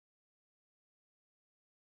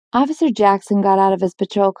Officer Jackson got out of his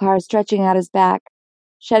patrol car, stretching out his back.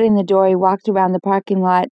 Shutting the door, he walked around the parking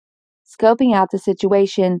lot, scoping out the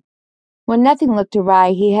situation. When nothing looked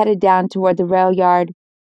awry, he headed down toward the rail yard.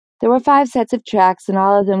 There were 5 sets of tracks, and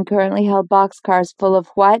all of them currently held boxcars full of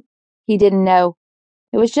what? He didn't know.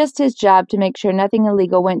 It was just his job to make sure nothing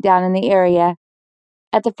illegal went down in the area.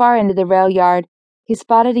 At the far end of the rail yard, he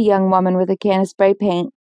spotted a young woman with a can of spray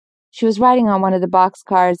paint. She was riding on one of the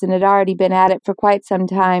boxcars and had already been at it for quite some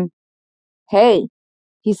time. "Hey,"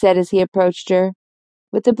 he said as he approached her.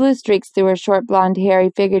 With the blue streaks through her short blonde hair, he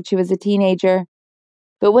figured she was a teenager.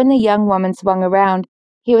 But when the young woman swung around,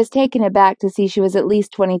 he was taken aback to see she was at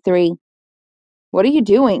least 23. "What are you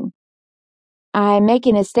doing?" "I'm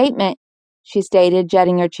making a statement," she stated,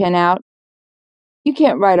 jutting her chin out. "You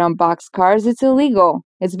can't ride on boxcars. It's illegal.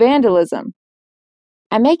 It's vandalism."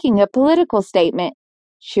 "I'm making a political statement,"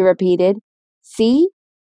 she repeated. "See?"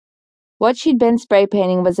 What she'd been spray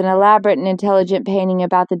painting was an elaborate and intelligent painting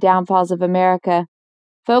about the downfalls of America,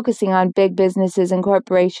 focusing on big businesses and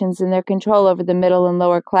corporations and their control over the middle and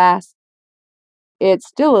lower class. "It's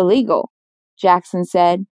still illegal," Jackson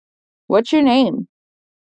said. "What's your name?"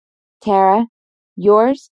 "Tara.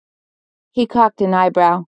 Yours?" He cocked an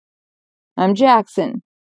eyebrow. "I'm Jackson,"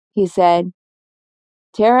 he said.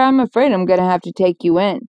 "Tara, I'm afraid I'm going to have to take you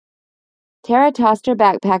in." Tara tossed her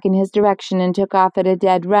backpack in his direction and took off at a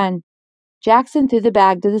dead run. Jackson threw the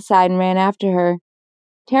bag to the side and ran after her.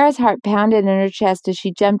 Tara's heart pounded in her chest as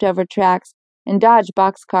she jumped over tracks and dodged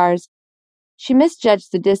boxcars. She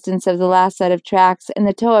misjudged the distance of the last set of tracks, and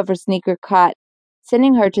the toe of her sneaker caught,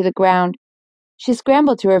 sending her to the ground. She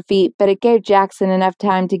scrambled to her feet, but it gave Jackson enough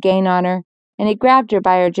time to gain on her, and he grabbed her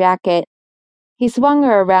by her jacket. He swung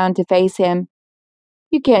her around to face him.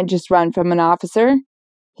 "You can't just run from an officer,"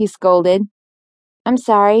 he scolded. "I'm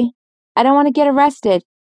sorry. I don't want to get arrested.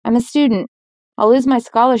 I'm a student. I'll lose my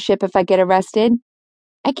scholarship if I get arrested.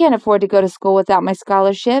 I can't afford to go to school without my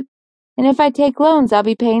scholarship, and if I take loans, I'll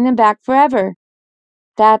be paying them back forever.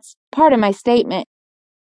 That's part of my statement."